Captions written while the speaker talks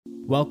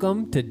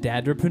Welcome to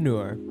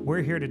Dadrapreneur.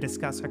 We're here to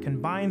discuss our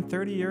combined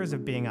 30 years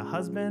of being a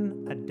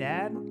husband, a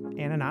dad,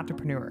 and an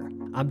entrepreneur.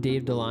 I'm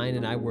Dave DeLine,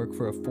 and I work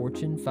for a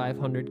Fortune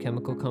 500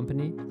 chemical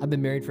company. I've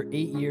been married for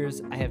 8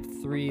 years. I have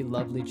 3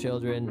 lovely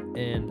children,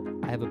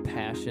 and I have a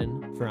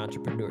passion for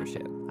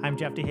entrepreneurship. I'm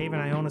Jeff DeHaven.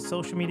 I own a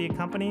social media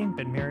company,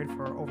 been married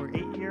for over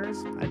 8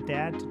 years, a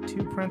dad to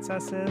 2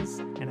 princesses,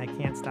 and I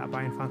can't stop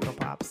buying Funko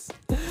Pops.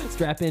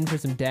 Strap in for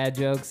some dad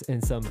jokes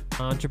and some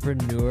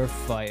entrepreneur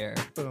fire.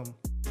 Boom.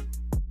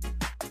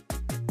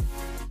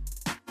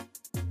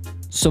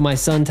 So my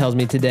son tells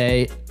me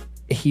today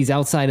he's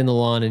outside in the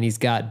lawn and he's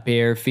got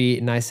bare feet.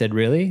 And I said,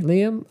 really,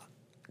 Liam?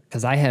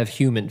 Because I have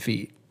human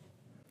feet.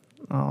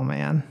 Oh,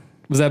 man.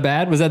 Was that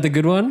bad? Was that the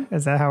good one?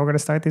 Is that how we're going to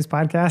start these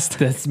podcasts?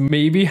 That's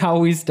maybe how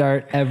we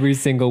start every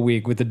single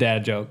week with a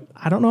dad joke.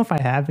 I don't know if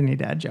I have any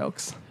dad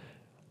jokes.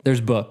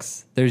 There's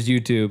books. There's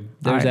YouTube.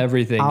 There's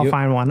everything. I'll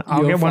find one.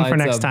 I'll get one for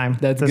next time.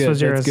 That's good.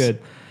 Was yours. That's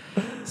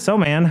good. So,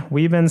 man,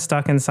 we've been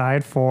stuck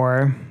inside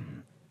for,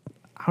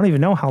 I don't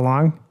even know how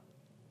long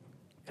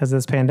because of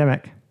this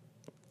pandemic.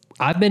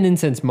 I've been in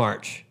since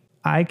March.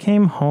 I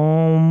came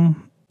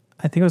home,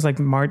 I think it was like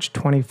March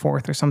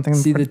 24th or something.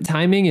 See, the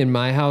timing in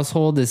my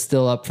household is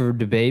still up for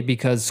debate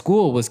because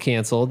school was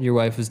canceled. Your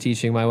wife was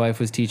teaching, my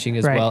wife was teaching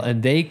as well,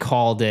 and they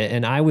called it,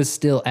 and I was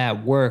still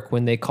at work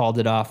when they called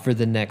it off for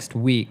the next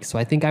week. So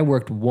I think I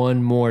worked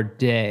one more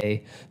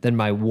day than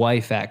my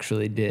wife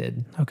actually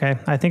did. Okay.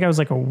 I think I was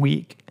like a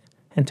week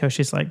until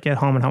she's like, get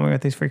home and help me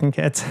with these freaking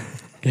kids.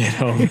 Get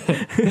home.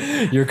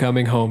 You're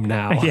coming home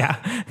now. Yeah.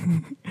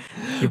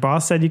 Your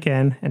boss said you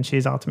can, and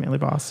she's ultimately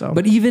boss. So,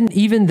 but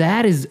even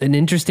that is an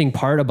interesting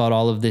part about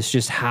all of this,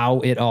 just how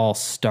it all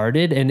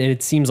started. And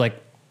it seems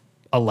like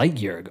a light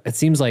year ago. It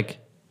seems like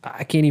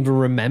I can't even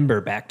remember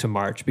back to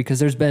March because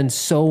there's been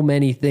so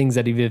many things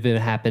that have even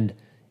happened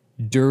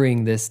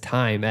during this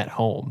time at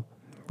home.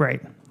 Right.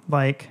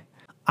 Like,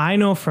 I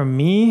know for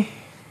me,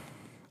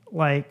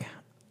 like,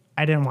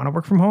 I didn't want to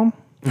work from home.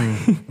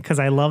 Because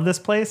I love this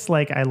place.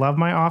 Like, I love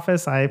my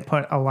office. I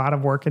put a lot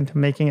of work into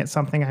making it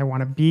something I want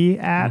to be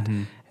at.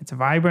 Mm-hmm. It's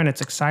vibrant. It's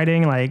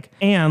exciting. Like,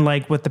 and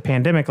like with the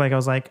pandemic, like I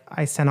was like,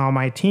 I sent all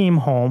my team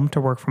home to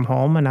work from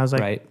home. And I was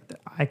like,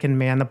 I can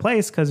man the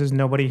place because there's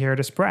nobody here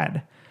to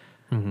spread.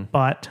 Mm-hmm.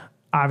 But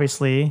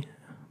obviously,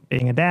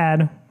 being a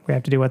dad, we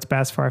have to do what's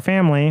best for our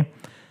family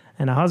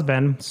and a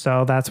husband.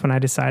 So that's when I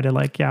decided,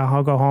 like, yeah,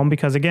 I'll go home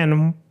because,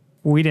 again,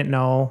 we didn't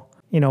know,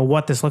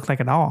 what this looked like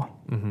at all.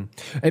 Mm-hmm.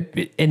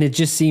 And it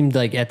just seemed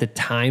like at the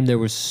time there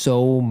was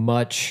so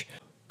much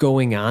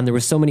going on. There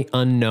were so many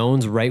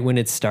unknowns right when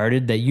it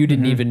started that you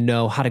didn't even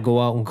know how to go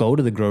out and go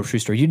to the grocery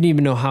store. You didn't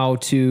even know how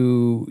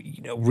to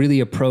really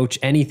approach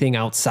anything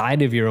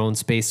outside of your own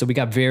space. So we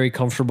got very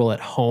comfortable at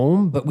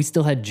home, but we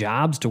still had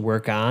jobs to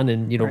work on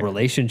and,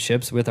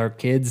 relationships with our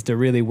kids to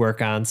really work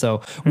on.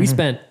 So we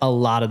spent a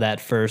lot of that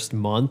first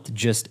month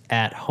just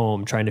at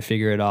home trying to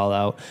figure it all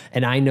out.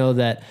 And I know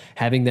that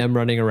having them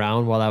running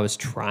around while I was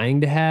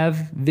trying to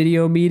have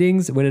video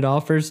meetings when it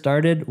all first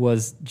started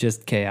was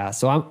just chaos.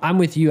 So I'm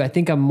with you. I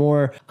think I'm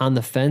more on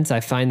the fence. I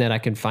find that I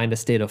can find a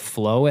state of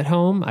flow at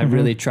home. I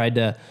really tried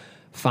to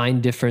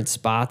find different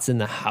spots in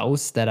the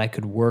house that I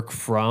could work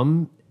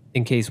from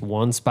in case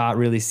one spot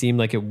really seemed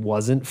like it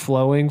wasn't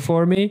flowing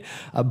for me,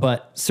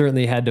 but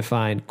certainly had to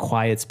find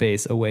quiet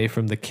space away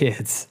from the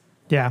kids.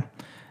 Yeah.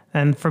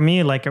 And for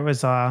me, like, it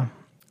was,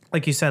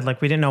 like you said,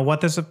 like, we didn't know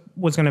what this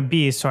was going to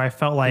be. So I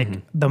felt like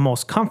the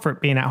most comfort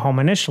being at home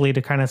initially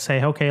to kind of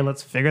say, okay,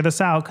 let's figure this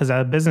out. Because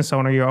as a business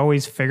owner, you're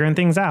always figuring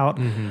things out.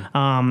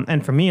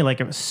 And for me, like,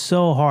 it was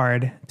so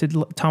hard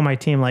to tell my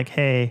team, like,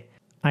 hey,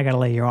 I got to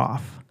lay you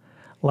off.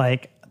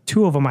 Like,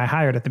 2 of them I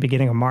hired at the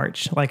beginning of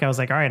March. Like, I was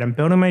like, all right, I'm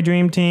building my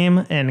dream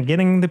team and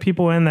getting the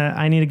people in that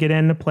I need to get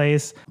into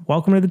place.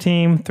 Welcome to the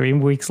team. 3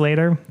 weeks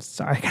later,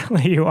 sorry, I got to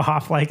lay you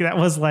off. Like, that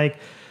was like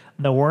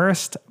the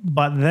worst.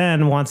 But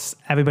then once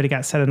everybody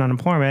got set in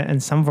unemployment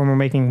and some of them were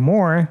making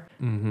more,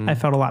 I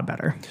felt a lot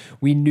better.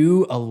 We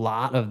knew a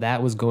lot of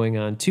that was going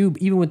on too.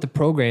 Even with the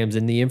programs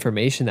and the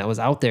information that was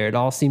out there, it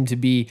all seemed to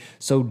be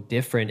so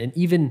different. And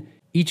even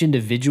each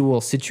individual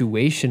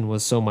situation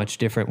was so much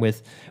different,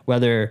 with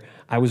whether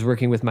I was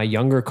working with my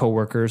younger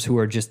coworkers who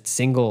are just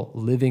single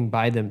living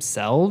by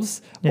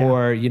themselves,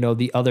 or,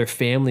 the other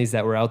families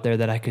that were out there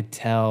that I could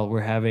tell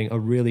were having a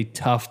really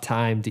tough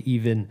time to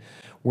even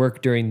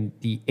work during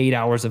the 8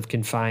 hours of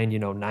confined,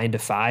 9 to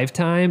 5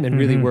 time, and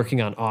really working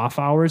on off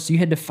hours. So you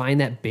had to find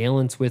that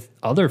balance with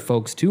other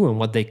folks too and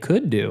what they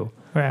could do.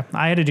 Yeah,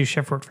 I had to do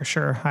shift work for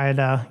sure. I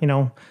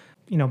had,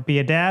 be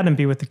a dad and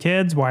be with the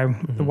kids while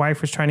the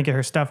wife was trying to get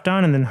her stuff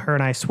done. And then her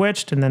and I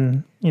switched, and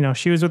then,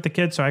 she was with the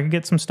kids so I could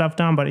get some stuff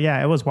done. But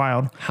yeah, it was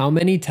wild. How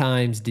many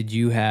times did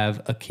you have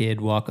a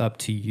kid walk up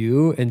to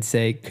you and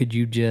say, could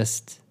you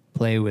just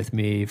play with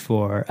me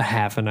for a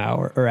half an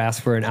hour or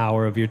ask for an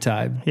hour of your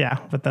time. Yeah,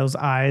 with those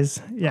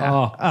eyes. Yeah.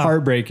 Oh,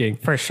 heartbreaking.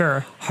 For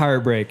sure.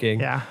 Heartbreaking.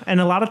 Yeah. And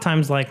a lot of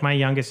times, like, my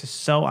youngest is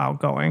so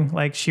outgoing.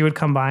 Like, she would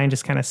come by and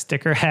just kind of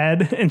stick her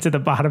head into the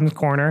bottom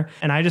corner,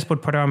 and I just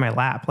would put her on my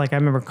lap. Like, I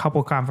remember a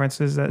couple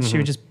conferences that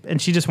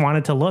she just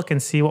wanted to look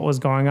and see what was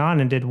going on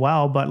and did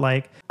well. But,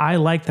 like, I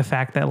like the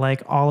fact that,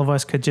 like, all of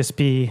us could just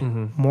be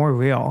more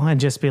real and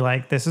just be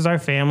like, this is our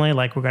family.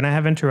 Like, we're going to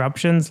have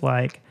interruptions.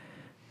 Like,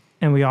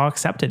 and we all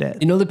accepted it.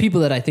 You know, the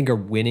people that I think are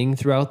winning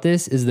throughout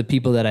this is the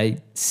people that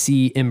I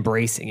see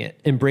embracing it,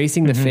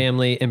 embracing the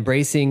family,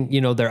 embracing,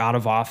 you know, their out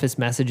of office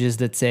messages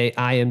that say,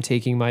 I am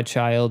taking my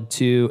child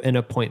to an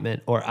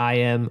appointment, or I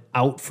am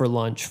out for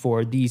lunch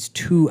for these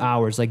 2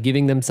 hours, like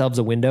giving themselves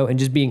a window and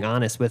just being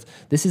honest with,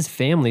 this is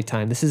family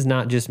time. This is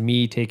not just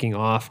me taking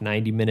off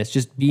 90 minutes,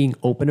 just being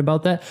open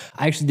about that.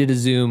 I actually did a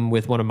Zoom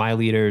with one of my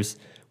leaders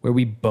where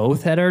we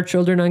both had our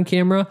children on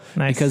camera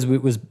because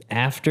it was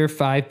after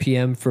 5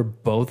 p.m. for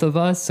both of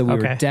us. So we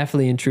were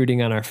definitely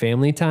intruding on our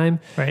family time.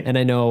 Right. And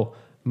I know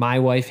my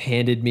wife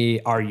handed me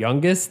our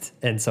youngest.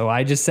 And so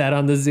I just sat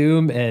on the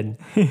Zoom, and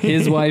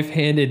his wife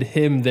handed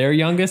him their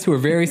youngest, who are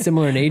very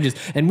similar in ages.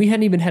 And we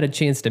hadn't even had a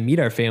chance to meet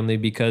our family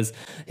because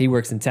he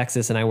works in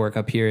Texas and I work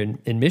up here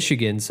in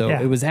Michigan. So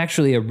it was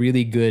actually a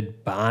really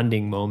good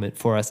bonding moment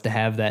for us to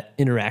have that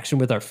interaction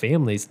with our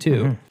families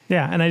too.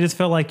 Yeah. And I just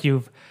feel like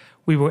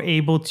we were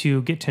able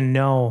to get to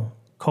know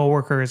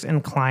coworkers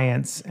and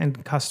clients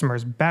and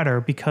customers better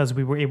because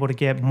we were able to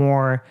get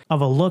more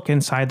of a look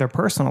inside their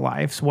personal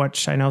lives,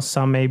 which I know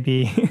some may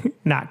be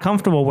not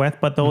comfortable with,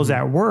 but those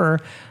that were,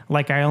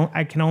 like,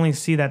 I can only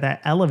see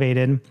that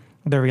elevated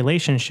their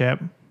relationship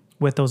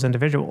with those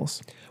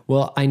individuals.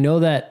 Well, I know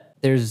that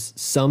there's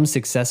some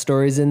success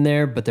stories in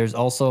there, but there's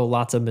also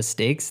lots of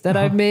mistakes that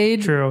I've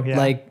made. True, yeah.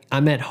 Like,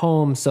 I'm at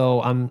home,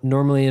 so I'm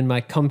normally in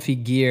my comfy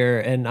gear,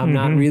 and I'm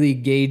not really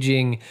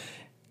gauging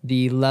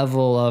the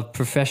level of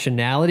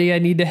professionality I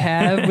need to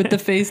have with the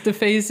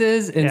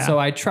face-to-faces. And so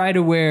I try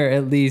to wear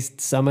at least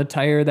some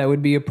attire that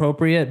would be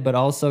appropriate, but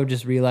also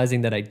just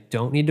realizing that I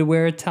don't need to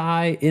wear a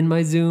tie in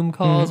my Zoom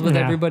calls with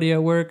everybody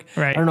at work.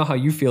 Right. I don't know how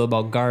you feel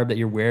about garb that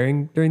you're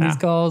wearing during these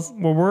calls.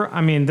 Well,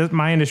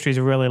 my industry is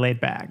really laid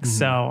back.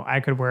 So I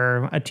could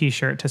wear a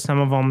t-shirt to some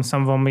of them.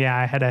 Some of them,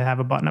 I had to have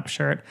a button-up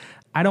shirt.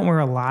 I don't wear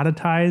a lot of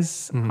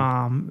ties,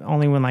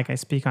 only when, like, I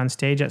speak on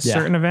stage at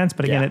certain events.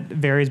 But again, it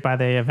varies by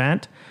the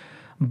event.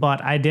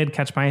 But I did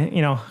catch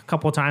a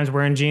couple of times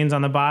wearing jeans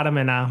on the bottom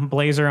and a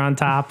blazer on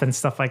top and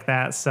stuff like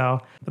that. So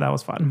that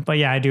was fun. But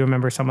yeah, I do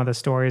remember some of the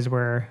stories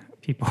where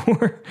people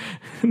were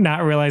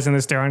not realizing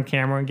this they're on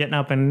camera and getting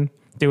up and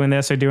doing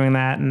this or doing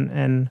that.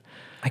 And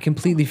I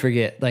completely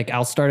forget. Like,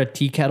 I'll start a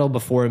tea kettle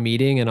before a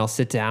meeting and I'll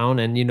sit down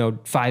and,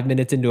 5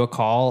 minutes into a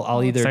call,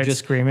 I'll either start just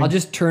screaming. I'll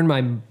just turn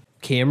my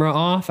camera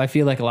off. I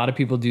feel like a lot of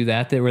people do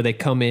that where they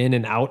come in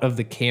and out of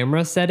the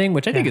camera setting,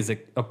 which I think is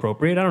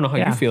appropriate. I don't know how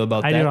you feel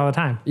about that. I do it all the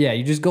time. Yeah,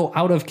 you just go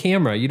out of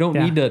camera. You don't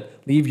need to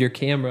leave your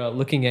camera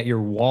looking at your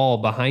wall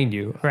behind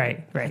you.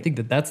 Right. I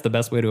think that's the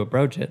best way to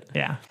approach it.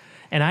 Yeah.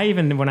 And I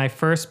even,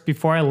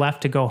 before I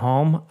left to go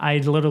home, I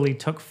literally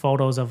took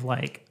photos of,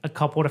 like, a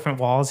couple different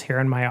walls here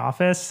in my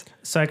office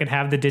so I could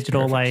have the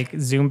digital like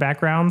Zoom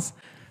backgrounds.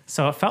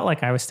 So it felt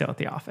like I was still at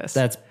the office.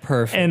 That's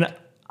perfect. And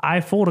I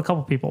fooled a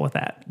couple people with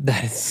that.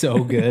 That is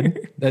so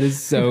good. That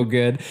is so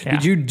good. Yeah.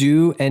 Did you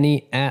do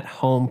any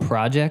at-home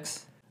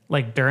projects?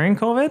 Like during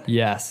COVID?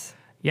 Yes.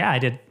 Yeah, I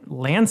did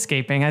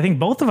landscaping. I think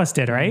both of us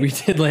did, right? We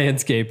did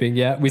landscaping.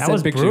 Yeah, we sent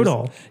was pictures.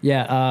 brutal.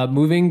 Yeah,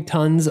 moving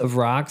tons of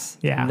rocks.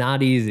 Yeah.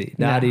 Not easy.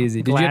 Not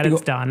easy. Glad you have to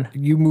it's done.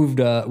 You moved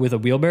with a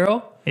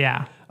wheelbarrow?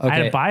 Yeah. I Okay.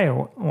 had to buy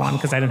one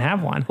because I didn't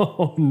have one.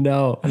 Oh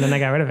no. And then I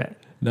got rid of it.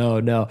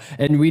 No.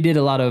 And we did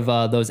a lot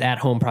of those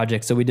at-home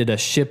projects. So we did a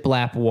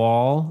shiplap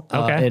wall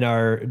in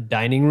our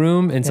dining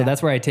room. And so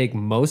that's where I take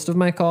most of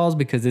my calls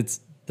because it's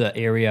the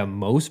area I'm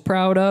most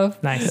proud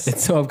of. Nice. And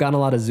so I've gotten a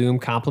lot of Zoom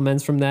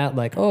compliments from that.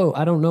 Like, oh,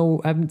 I don't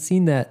know. I haven't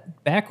seen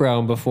that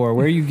background before.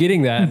 Where are you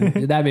getting that?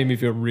 And that made me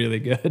feel really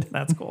good.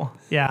 That's cool.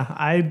 Yeah.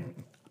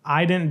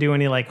 I didn't do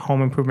any like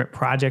home improvement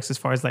projects as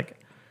far as like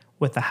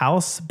with the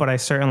house, but I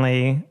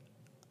certainly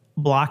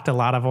blocked a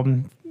lot of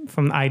them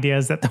from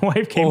ideas that the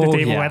wife came to the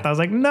table with. I was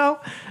like, no,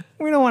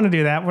 we don't want to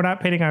do that. We're not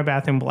painting our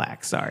bathroom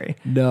black. Sorry.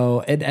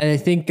 No. And I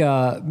think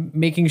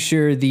making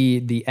sure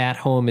the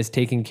at-home is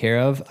taken care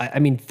of. I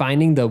mean,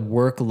 finding the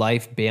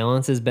work-life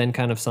balance has been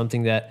kind of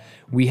something that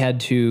we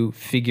had to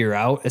figure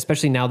out,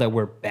 especially now that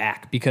we're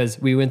back, because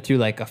we went through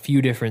like a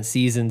few different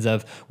seasons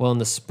of, well, in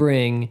the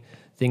spring,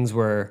 things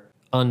were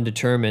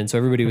undetermined. So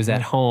everybody was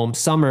at home.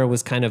 Summer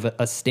was kind of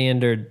a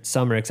standard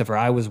summer, except for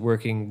I was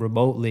working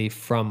remotely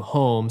from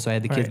home. So I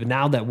had the kids. But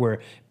now that we're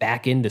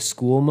back into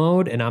school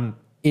mode and I'm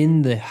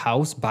in the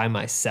house by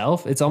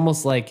myself, it's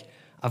almost like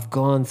I've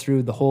gone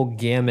through the whole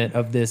gamut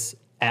of this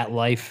at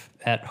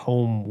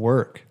home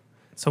work.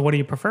 So what do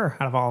you prefer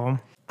out of all of them?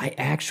 I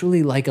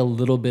actually like a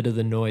little bit of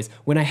the noise.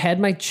 When I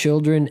had my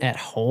children at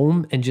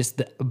home and just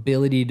the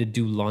ability to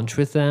do lunch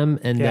with them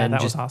and then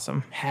that just was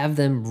awesome. have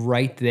them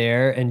right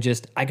there and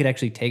just, I could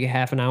actually take a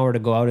half an hour to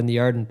go out in the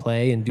yard and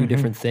play and do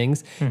different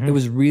things. It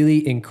was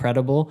really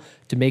incredible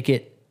to make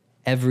it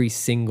every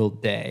single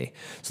day.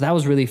 So that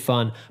was really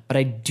fun. But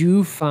I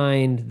do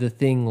find the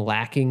thing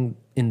lacking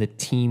in the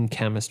team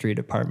chemistry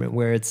department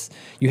where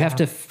you have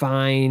to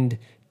find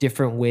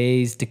different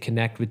ways to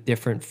connect with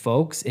different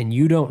folks, and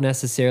you don't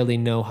necessarily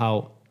know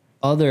how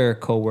other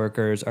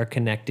coworkers are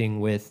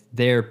connecting with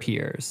their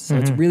peers. So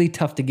it's really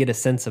tough to get a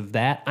sense of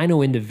that. I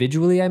know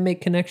individually I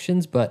make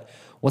connections, but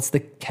what's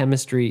the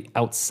chemistry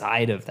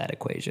outside of that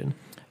equation?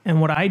 And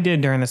what I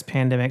did during this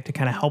pandemic to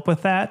kind of help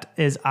with that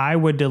is I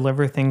would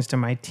deliver things to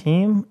my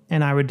team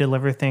and I would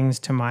deliver things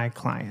to my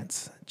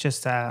clients.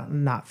 Just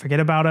not forget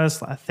about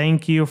us.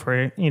 Thank you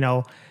for,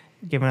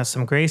 giving us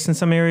some grace in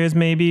some areas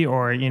maybe,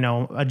 or,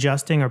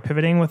 adjusting or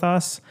pivoting with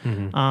us.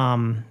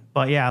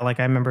 But yeah, like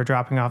I remember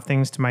dropping off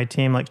things to my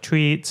team, like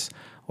treats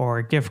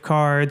or gift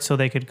cards so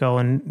they could go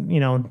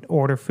and,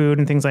 order food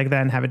and things like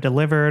that and have it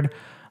delivered.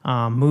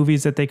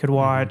 Movies that they could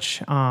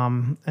watch.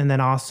 And then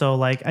also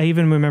like, I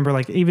even remember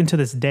like, even to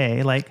this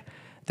day, like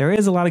there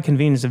is a lot of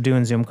convenience of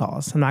doing Zoom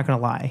calls. I'm not going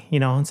to lie,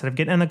 instead of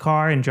getting in the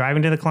car and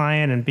driving to the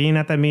client and being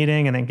at the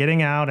meeting and then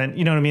getting out and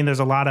you know what I mean? There's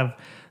a lot of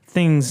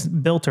things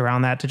built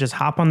around that to just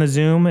hop on the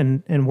Zoom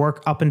and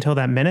work up until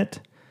that minute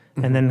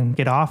and then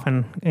get off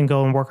and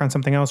go and work on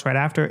something else right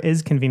after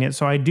is convenient.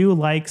 So I do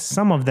like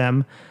some of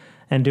them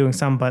and doing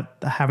some, but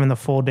having the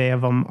full day of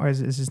them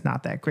is just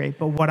not that great.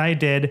 But what I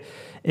did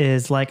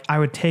is like, I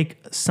would take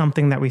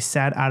something that we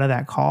said out of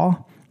that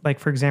call. Like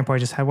for example, I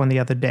just had one the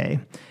other day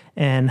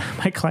and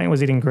my client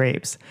was eating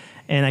grapes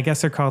and I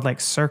guess they're called like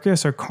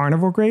circus or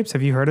carnival grapes.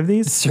 Have you heard of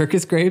these?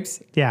 Circus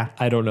grapes? Yeah.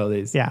 I don't know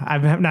these. Yeah.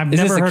 I've never heard of this.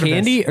 Is this a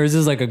candy or is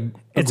this like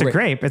it's a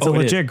grape. It's a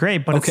legit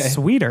grape, but it's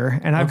sweeter.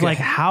 And I've like,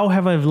 how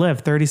have I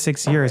lived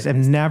 36 years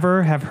and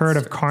never have heard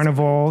of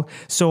carnival?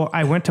 So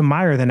I went to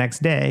Meijer the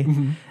next day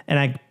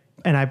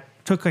and I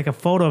took like a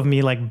photo of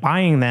me like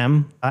buying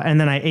them and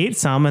then I ate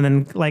some and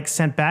then like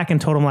sent back and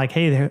told them like,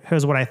 hey,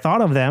 here's what I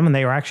thought of them. And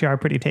they are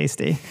pretty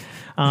tasty.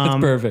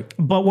 That's perfect.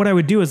 But what I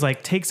would do is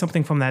like take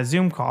something from that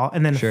Zoom call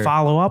and then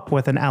follow up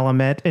with an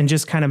element and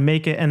just kind of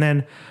make it. And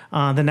then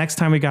the next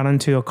time we got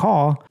into a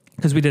call,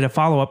 because we did a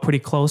follow up pretty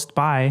close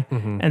by.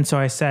 And so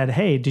I said,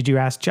 hey, did you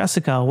ask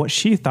Jessica what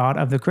she thought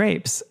of the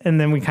grapes? And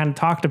then we kind of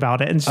talked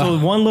about it. And so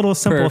one little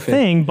simple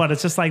thing, but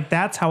it's just like,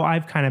 that's how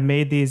I've kind of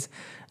made these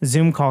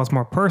Zoom calls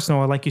more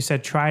personal. Or like you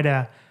said, try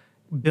to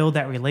build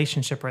that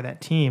relationship or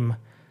that team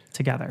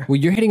together. Well,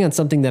 you're hitting on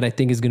something that I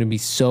think is going to be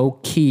so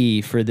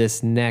key for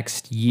this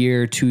next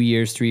year, 2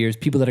 years, 3 years,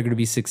 people that are going to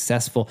be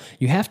successful.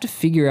 You have to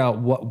figure out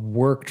what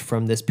worked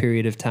from this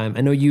period of time.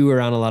 I know you are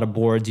on a lot of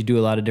boards. You do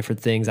a lot of different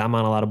things. I'm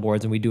on a lot of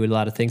boards and we do a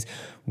lot of things.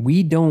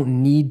 We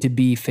don't need to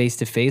be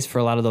face-to-face for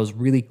a lot of those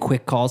really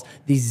quick calls.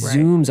 These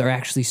Zooms are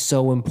actually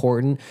so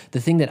important.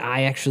 The thing that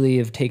I actually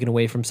have taken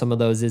away from some of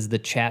those is the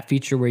chat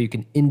feature where you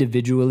can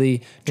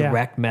individually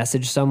direct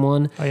message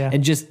someone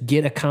and just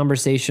get a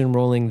conversation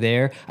rolling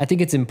there. I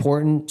think it's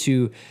important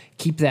to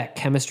keep that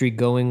chemistry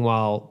going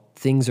while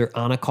things are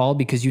on a call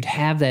because you'd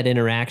have that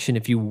interaction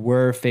if you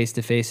were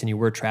face-to-face and you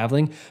were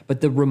traveling.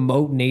 But the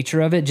remote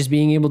nature of it, just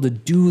being able to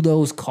do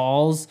those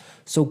calls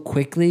so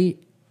quickly,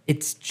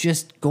 it's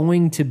just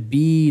going to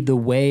be the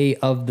way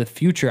of the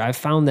future. I've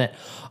found that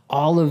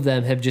all of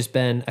them have just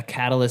been a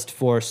catalyst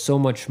for so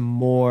much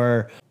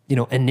more,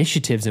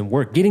 initiatives and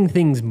work,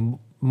 getting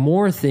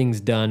more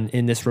things done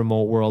in this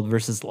remote world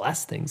versus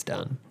less things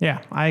done.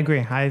 Yeah, I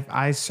agree.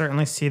 I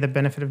certainly see the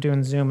benefit of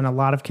doing Zoom in a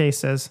lot of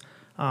cases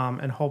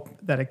and hope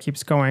that it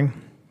keeps going.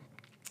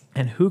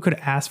 And who could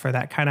ask for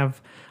that kind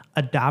of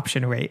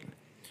adoption rate?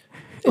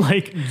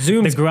 Like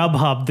Zoom's, the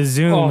Grubhub, the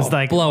Zooms,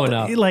 like blowing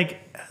up. Like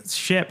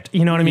shipped,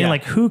 you know what I mean?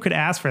 Like who could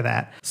ask for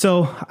that?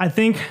 So I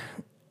think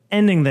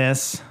ending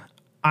this,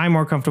 I'm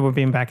more comfortable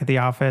being back at the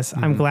office.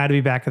 I'm glad to be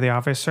back at the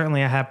office.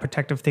 Certainly I have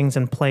protective things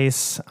in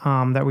place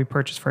that we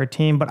purchased for our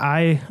team. But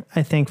I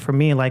think for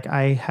me, like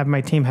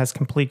my team has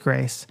complete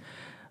grace.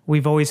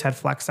 We've always had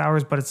flex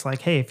hours, but it's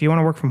like, hey, if you want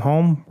to work from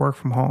home, work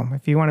from home.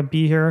 If you want to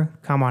be here,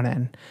 come on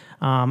in.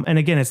 And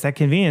again, it's that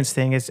convenience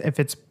thing. Is if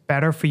it's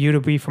better for you to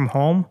be from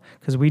home,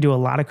 because we do a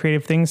lot of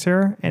creative things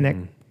here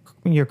and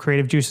your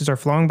creative juices are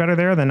flowing better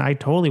there, then I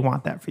totally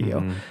want that for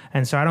you.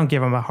 And so I don't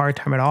give them a hard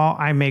time at all.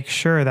 I make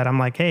sure that I'm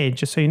like, hey,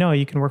 just so you know,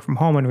 you can work from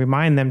home and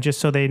remind them just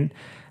so they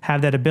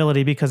have that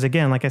ability. Because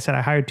again, like I said,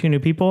 I hired 2 new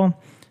people.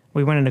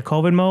 We went into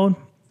COVID mode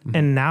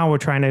and now we're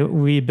trying to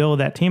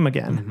rebuild that team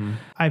again.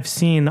 I've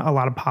seen a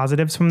lot of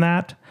positives from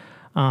that.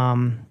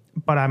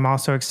 But I'm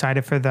also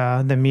excited for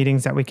the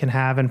meetings that we can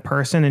have in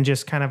person and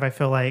just kind of, I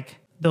feel like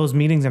those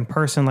meetings in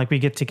person, like we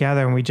get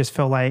together and we just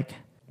feel like,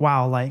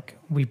 wow, like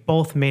we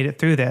both made it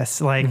through this.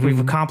 Like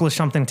we've accomplished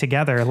something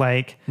together.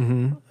 Like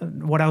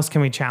what else can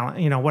we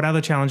challenge? What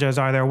other challenges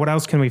are there? What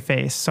else can we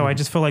face? So I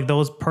just feel like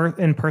those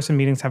in-person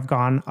meetings have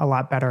gone a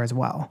lot better as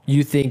well.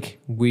 You think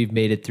we've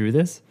made it through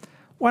this?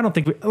 Well, I don't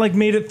think we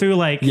made it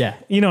through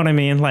you know what I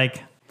mean?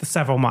 Like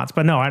several months.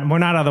 But no, we're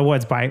not out of the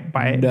woods by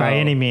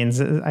any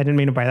means. I didn't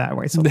mean it by that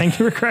way. So thank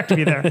you for correcting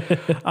me there.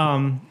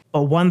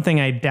 But one thing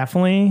I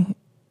definitely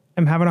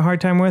am having a hard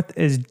time with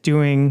is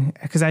doing,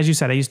 because as you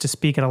said, I used to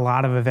speak at a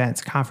lot of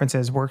events,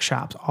 conferences,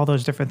 workshops, all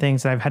those different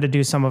things that I've had to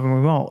do some of them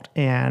remote,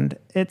 and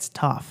it's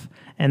tough.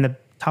 And the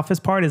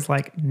toughest part is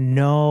like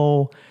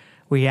no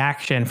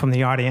reaction from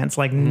the audience,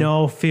 like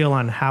no feel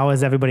on how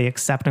is everybody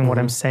accepting what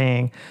I'm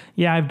saying.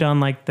 Yeah, I've done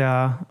like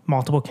the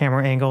multiple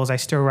camera angles. I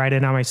still ride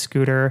in on my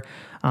scooter.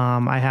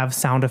 I have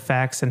sound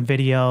effects and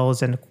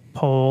videos and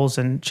polls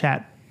and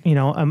chat.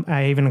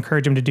 I even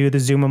encourage them to do the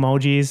Zoom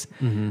emojis.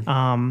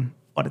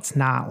 But it's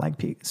not like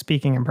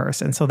speaking in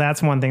person. So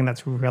that's one thing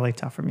that's really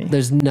tough for me.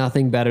 There's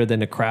nothing better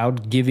than a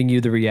crowd giving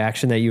you the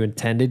reaction that you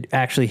intended,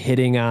 actually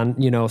hitting on,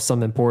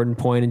 some important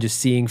point and just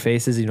seeing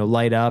faces,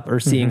 light up, or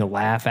seeing a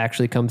laugh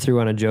actually come through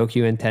on a joke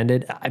you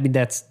intended. I mean,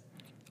 that's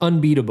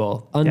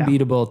unbeatable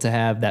to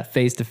have that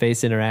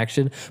face-to-face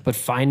interaction. But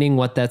finding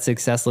what that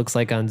success looks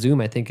like on Zoom,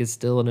 I think is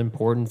still an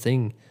important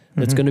thing.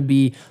 That's going to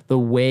be the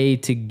way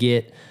to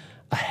get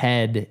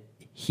ahead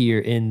here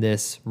in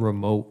this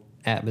remote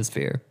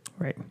atmosphere.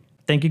 Right.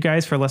 Thank you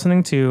guys for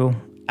listening to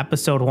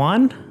episode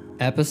 1.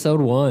 Episode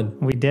 1.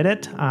 We did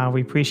it.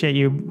 We appreciate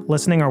you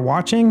listening or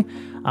watching.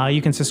 You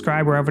can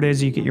subscribe wherever it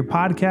is you get your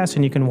podcast,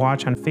 and you can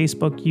watch on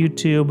Facebook,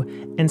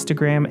 YouTube,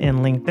 Instagram, and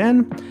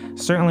LinkedIn.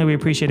 Certainly, we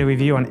appreciate a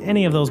review on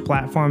any of those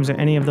platforms or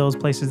any of those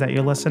places that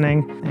you're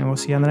listening, and we'll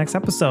see you on the next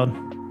episode.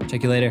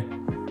 Check you later.